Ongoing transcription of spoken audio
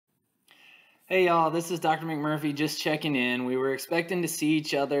Hey y'all, this is Dr. McMurphy just checking in. We were expecting to see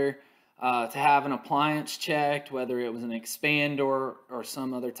each other to have an appliance checked, whether it was an expander or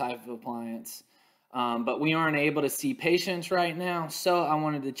some other type of appliance. But we aren't able to see patients right now, so I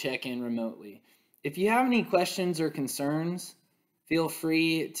wanted to check in remotely. If you have any questions or concerns, feel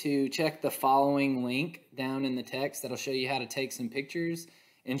free to check the following link down in the text that'll show you how to take some pictures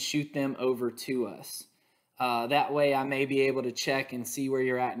and shoot them over to us. That way I may be able to check and see where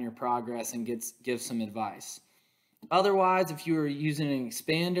you're at in your progress and give some advice. Otherwise, if you are using an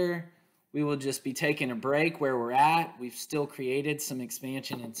expander, we will just be taking a break where we're at. We've still created some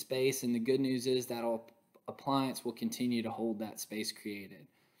expansion in space, and the good news is that appliance will continue to hold that space created.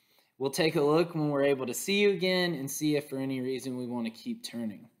 We'll take a look when we're able to see you again and see if for any reason we want to keep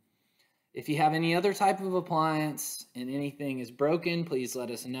turning. If you have any other type of appliance and anything is broken, please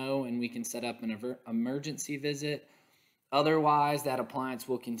let us know and we can set up an emergency visit. Otherwise, that appliance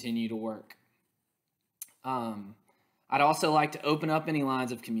will continue to work. I'd also like to open up any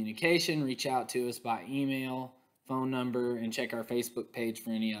lines of communication. Reach out to us by email, phone number, and check our Facebook page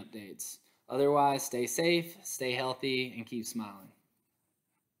for any updates. Otherwise, stay safe, stay healthy, and keep smiling.